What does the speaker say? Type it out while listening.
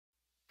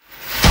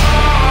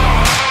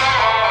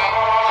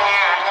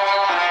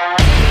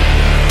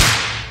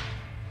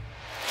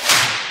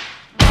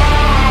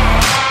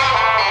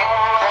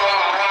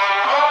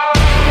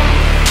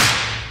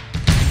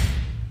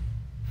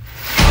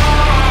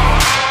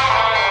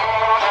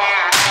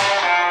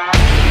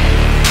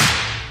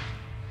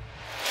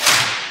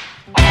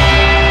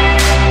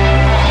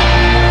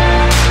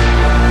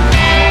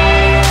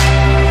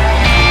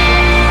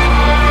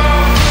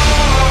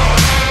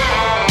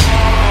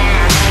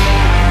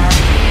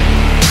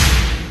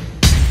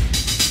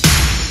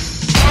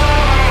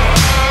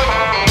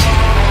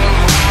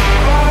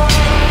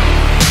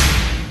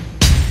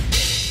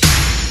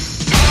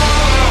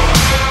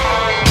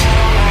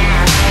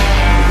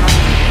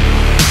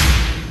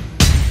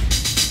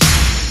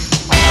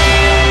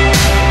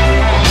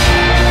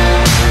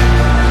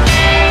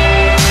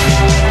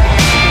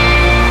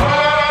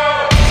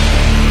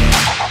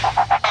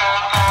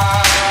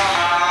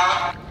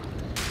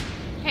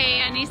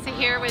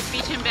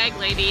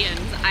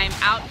I'm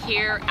out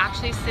here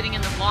actually sitting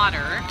in the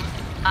water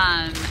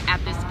at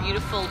this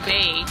beautiful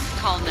bay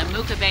called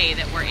Namuka Bay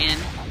that we're in.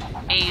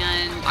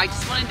 And I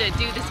just wanted to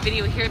do this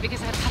video here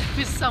because I thought it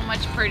was so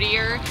much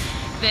prettier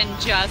than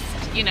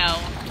just, you know,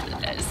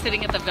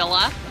 sitting at the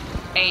villa.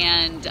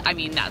 And I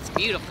mean, that's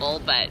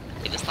beautiful, but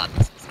I just thought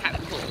this was kind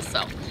of cool.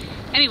 So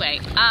anyway,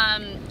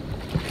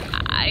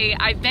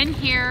 I've been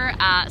here,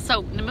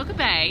 so Namuka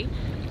Bay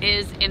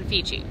is in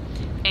Fiji.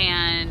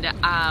 And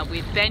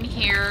we've been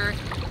here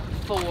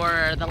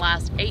for the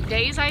last 8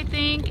 days, I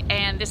think.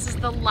 And this is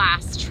the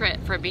last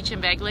trip for Beach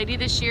and Bag Lady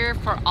this year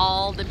for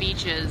all the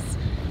beaches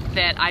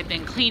that I've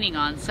been cleaning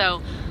on.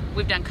 So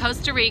we've done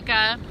Costa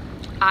Rica,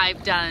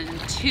 I've done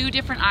 2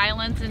 different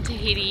islands in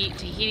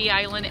Tahiti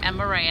Island and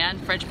Moorea in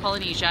French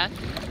Polynesia.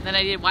 Then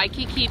I did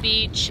Waikiki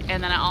Beach,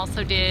 and then I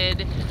also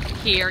did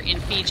here in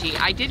Fiji.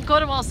 I did go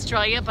to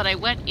Australia, but I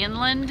went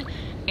inland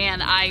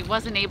and I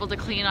wasn't able to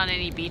clean on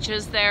any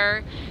beaches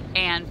there.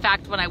 And in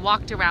fact, when I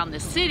walked around the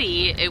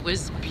city, it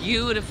was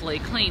beautifully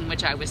clean,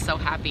 which I was so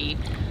happy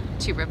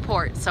to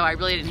report. So I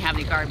really didn't have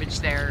any garbage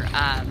there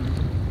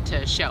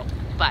to show.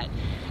 But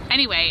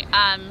anyway,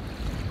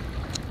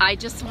 I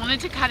just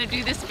wanted to kind of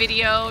do this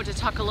video to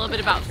talk a little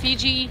bit about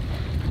Fiji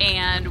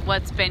and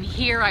what's been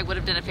here. I would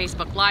have done a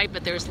Facebook Live,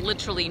 but there's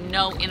literally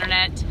no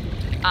internet.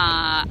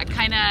 I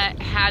kind of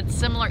had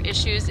similar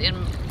issues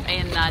in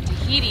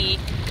Tahiti.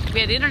 We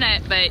had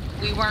internet, but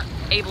we weren't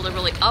able to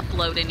really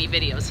upload any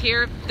videos.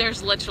 Here,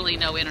 there's literally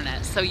no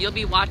internet. So you'll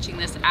be watching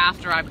this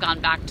after I've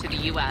gone back to the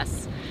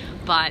US.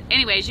 But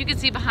anyways, you can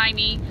see behind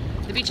me,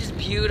 the beach is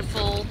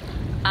beautiful.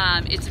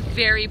 It's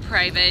very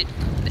private.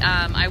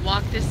 I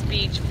walk this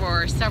beach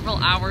for several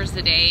hours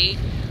a day.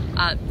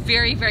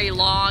 Very, very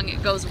long.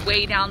 It goes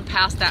way down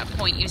past that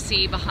point you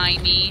see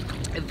behind me.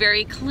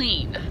 Very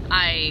clean,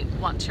 I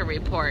want to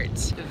report.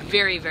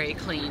 Very, very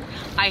clean.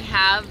 I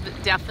have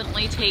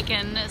definitely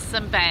taken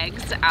some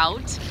bags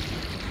out.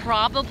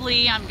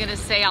 Probably, I'm gonna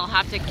say I'll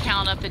have to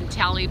count up and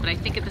tally, but I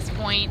think at this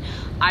point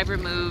I've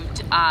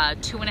removed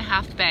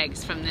 2.5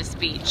 bags from this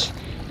beach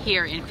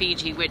here in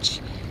Fiji,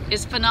 which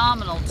is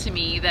phenomenal to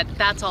me that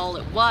that's all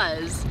it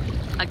was.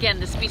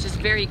 Again, this beach is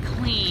very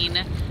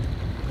clean.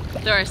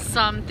 There are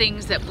some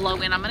things that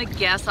blow in. I'm gonna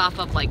guess off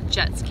of like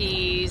jet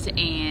skis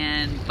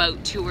and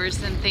boat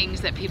tours and things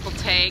that people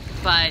take,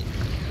 but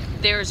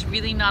there's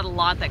really not a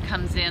lot that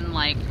comes in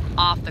like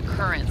off the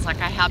currents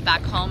like I have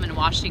back home in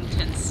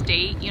Washington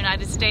State,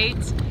 United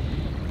States.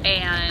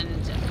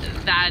 And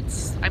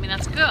that's, I mean,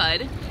 that's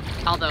good.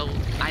 Although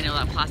I know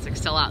that plastic's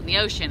still out in the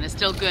ocean, it's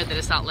still good that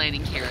it's not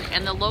landing here.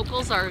 And the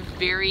locals are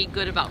very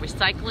good about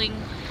recycling.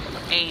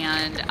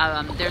 And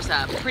there's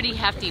a pretty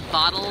hefty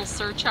bottle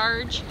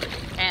surcharge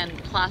and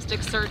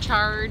plastic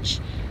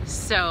surcharge,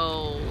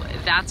 so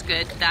that's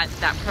good.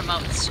 That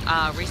promotes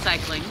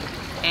recycling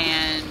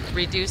and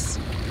reuse.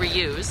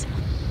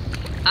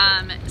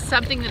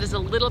 Something that is a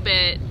little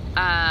bit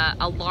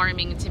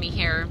alarming to me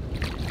here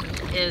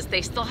is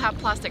they still have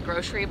plastic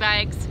grocery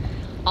bags,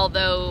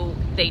 although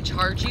they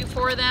charge you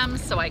for them,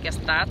 so I guess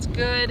that's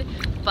good.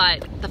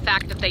 But the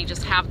fact that they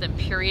just have them,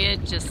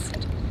 period, just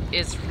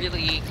is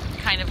really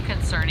kind of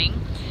concerning.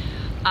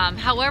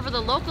 However,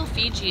 the local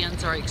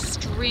Fijians are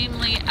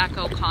extremely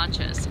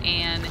eco-conscious,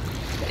 and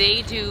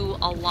they do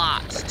a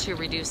lot to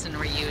reduce and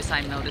reuse,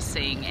 I'm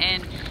noticing.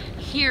 And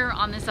here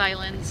on this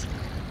island,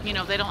 you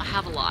know, they don't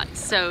have a lot.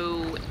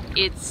 So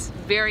it's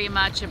very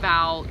much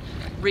about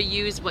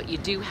reuse what you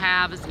do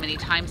have as many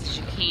times as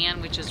you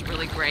can, which is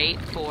really great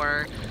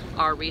for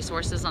our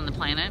resources on the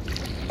planet.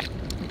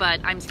 But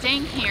I'm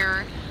staying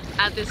here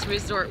at this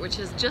resort, which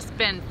has just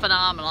been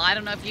phenomenal. I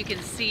don't know if you can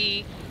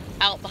see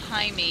out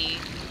behind me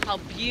how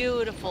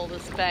beautiful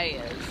this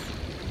bay is.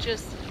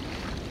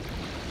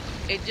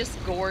 It's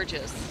just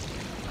gorgeous,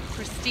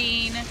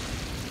 pristine.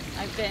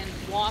 I've been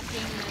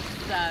walking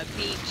this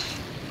beach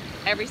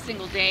every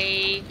single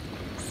day,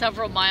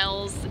 several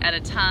miles at a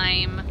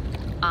time,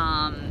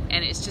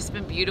 and it's just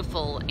been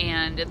beautiful.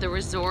 And the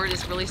resort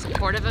is really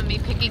supportive of me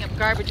picking up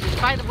garbage,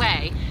 which, by the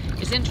way,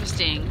 is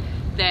interesting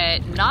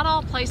that not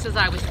all places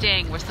I was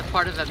staying were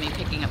supportive of me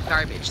picking up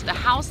garbage. The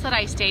house that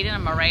I stayed in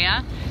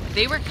Moorea,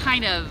 they were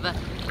kind of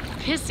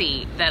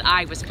pissy that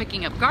I was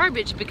picking up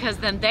garbage, because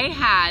then they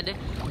had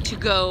to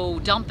go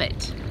dump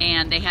it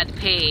and they had to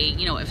pay,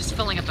 you know, if it's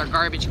filling up their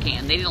garbage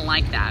can. They didn't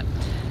like that.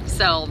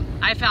 So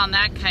I found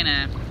that kind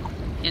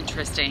of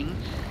interesting.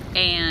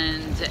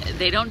 And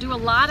they don't do a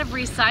lot of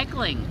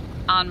recycling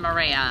on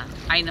Moorea,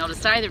 I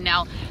noticed either.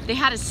 Now, they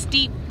had a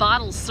steep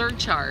bottle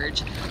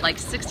surcharge, like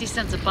 60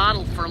 cents a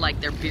bottle for like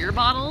their beer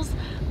bottles,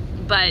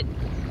 but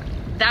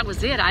that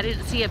was it. I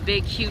didn't see a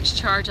big, huge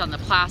charge on the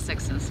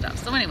plastics and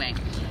stuff. So anyway,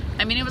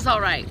 I mean, it was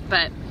all right.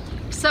 But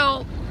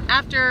so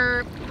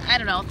after, I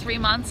don't know, 3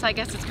 months, I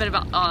guess it's been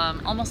about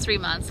almost 3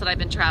 months that I've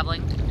been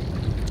traveling.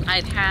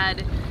 I've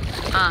had,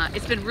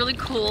 it's been really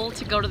cool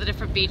to go to the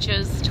different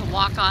beaches, to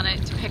walk on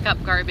it, to pick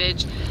up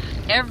garbage.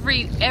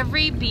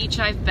 every beach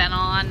I've been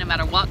on, no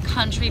matter what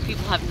country,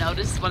 people have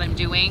noticed what I'm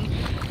doing,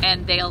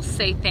 and they'll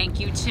say thank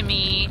you to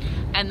me,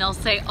 and they'll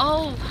say,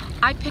 oh,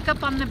 I pick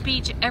up on the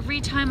beach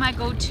every time I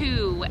go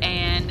too.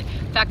 And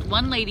in fact,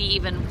 one lady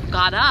even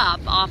got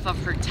up off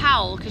of her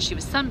towel because she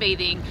was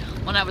sunbathing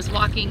when I was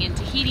walking in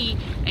Tahiti,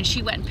 and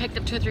she went and picked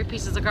up 2 or 3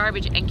 pieces of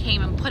garbage and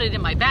came and put it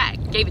in my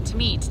bag, gave it to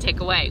me to take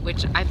away,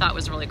 which I thought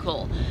was really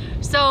cool.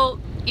 So,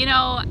 you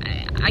know,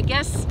 I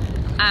guess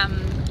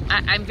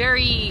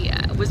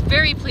was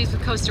very pleased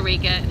with Costa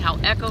Rica and how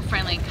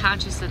eco-friendly and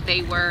conscious that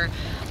they were.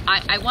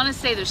 I want to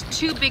say there's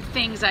 2 big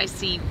things I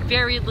see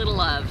very little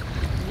of.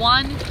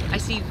 One, I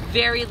see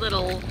very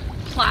little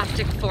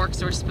plastic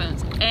forks or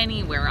spoons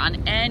anywhere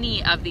on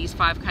any of these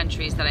 5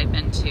 countries that I've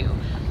been to.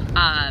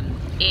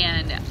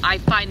 And I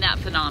find that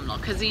phenomenal,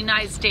 because the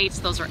United States,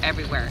 those are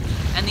everywhere.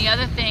 And the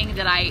other thing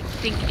that I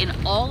think in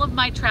all of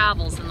my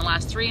travels in the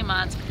last 3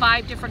 months,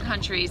 5 different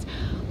countries,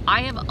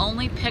 I have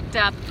only picked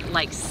up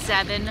like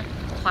 7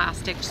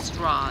 plastic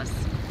straws.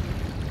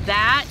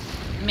 That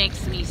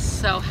makes me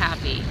so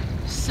happy.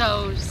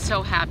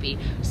 So happy.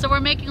 So we're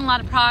making a lot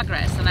of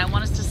progress, and I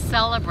want us to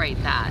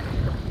celebrate that.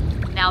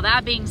 Now,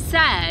 that being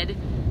said,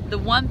 the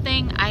one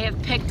thing I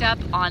have picked up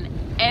on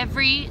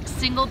every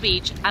single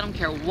beach, I don't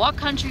care what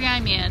country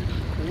I'm in,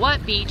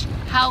 what beach,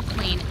 how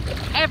clean,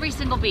 every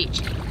single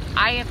beach,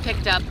 I have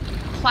picked up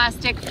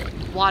plastic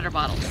water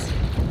bottles.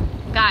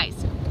 Guys,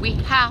 we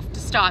have to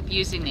stop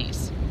using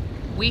these.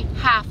 We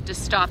have to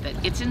stop it.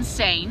 It's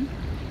insane.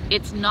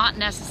 It's not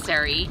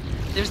necessary.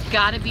 There's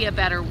got to be a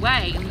better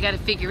way, and we got to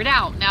figure it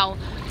out. Now,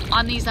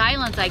 on these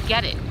islands, I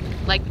get it.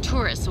 Like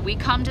tourists, so we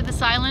come to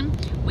this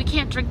island, we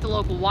can't drink the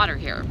local water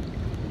here.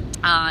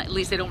 At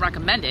least they don't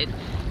recommend it.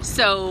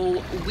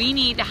 So we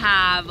need to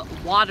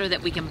have water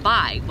that we can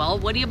buy. Well,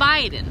 what do you buy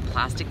it in?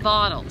 Plastic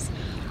bottles.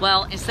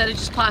 Well, instead of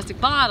just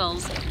plastic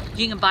bottles,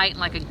 you can buy it in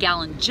like a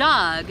gallon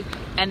jug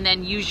and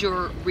then use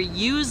your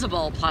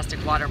reusable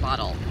plastic water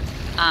bottle.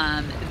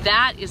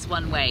 That is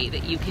one way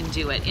that you can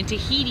do it. In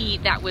Tahiti,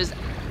 that was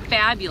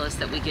fabulous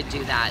that we could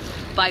do that.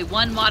 Buy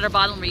 1 water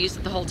bottle and reuse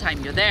it the whole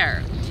time you're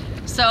there.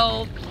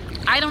 So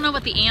I don't know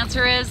what the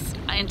answer is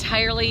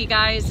entirely,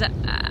 guys.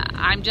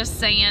 I'm just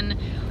saying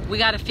we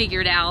got to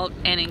figure it out.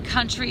 And in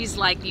countries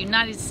like the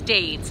United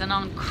States and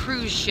on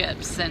cruise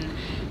ships and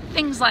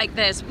things like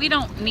this, we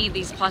don't need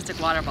these plastic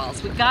water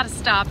bottles. We've got to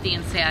stop the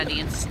insanity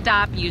and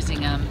stop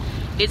using them.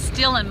 It's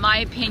still, in my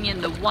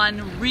opinion, the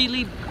one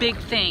really big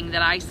thing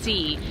that I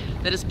see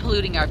that is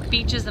polluting our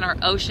beaches and our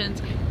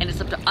oceans, and it's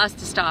up to us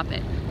to stop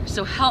it.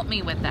 So help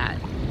me with that.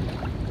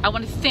 I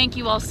want to thank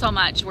you all so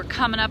much. We're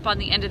coming up on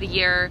the end of the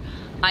year.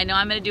 I know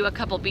I'm going to do a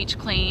couple beach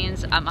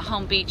cleans. A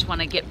home beach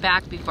when I get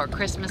back before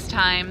Christmas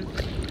time,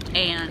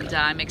 and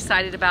I'm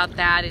excited about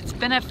that. It's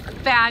been a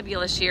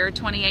fabulous year,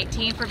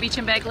 2018, for Beach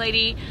and Bag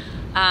Lady.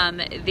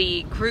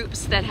 The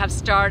groups that have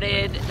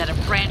started, that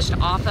have branched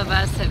off of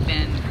us, have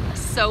been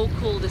so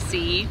cool to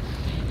see.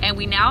 And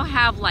we now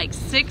have like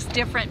 6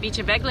 different Beach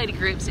and Bag Lady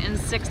groups in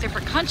 6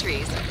 different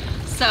countries.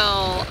 So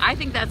I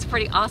think that's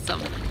pretty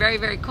awesome. Very,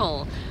 very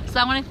cool. So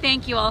I want to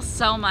thank you all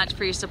so much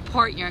for your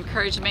support, your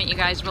encouragement. You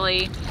guys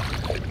really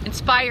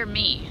inspire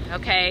me,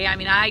 okay? I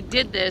mean, I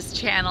did this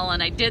channel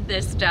and I did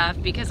this stuff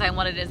because I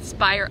wanted to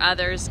inspire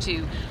others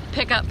to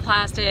pick up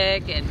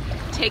plastic and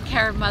take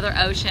care of Mother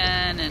Ocean,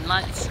 and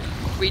let's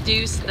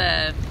reduce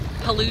the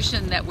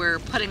pollution that we're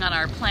putting on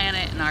our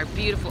planet and our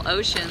beautiful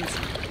oceans.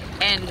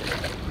 And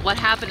what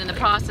happened in the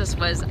process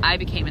was I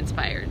became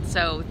inspired.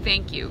 So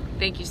thank you.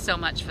 Thank you so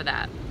much for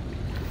that.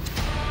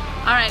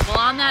 All right, well,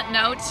 on that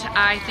note,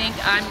 I think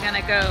I'm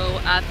gonna go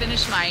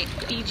finish my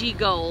Fiji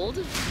Gold.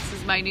 This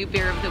is my new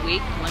beer of the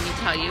week. Let me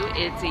tell you,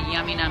 it's a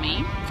yummy nummy.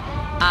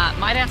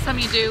 Might have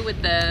something to do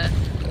with the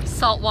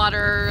salt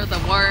water, the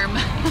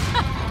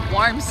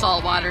warm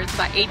salt water. It's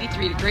about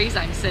 83 degrees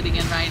I'm sitting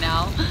in right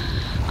now.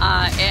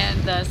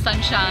 And the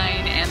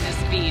sunshine and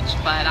this beach,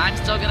 but I'm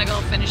still gonna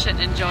go finish it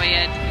and enjoy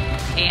it.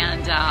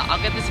 And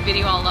I'll get this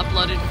video all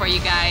uploaded for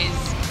you guys.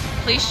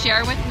 Please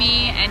share with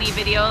me any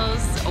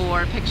videos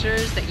or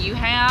pictures that you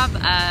have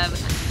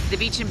of the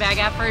beach and bag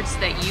efforts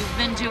that you've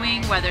been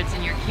doing, whether it's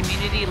in your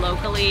community,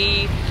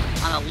 locally,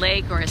 on a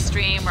lake or a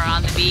stream or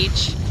on the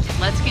beach.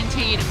 Let's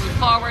continue to move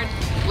forward.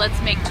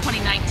 Let's make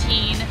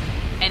 2019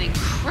 an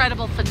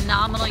incredible,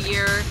 phenomenal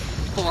year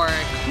for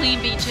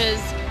clean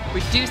beaches,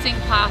 reducing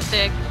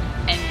plastic,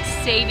 and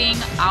saving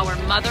our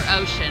Mother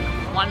Ocean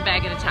one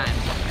bag at a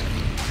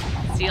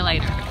time. See you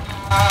later.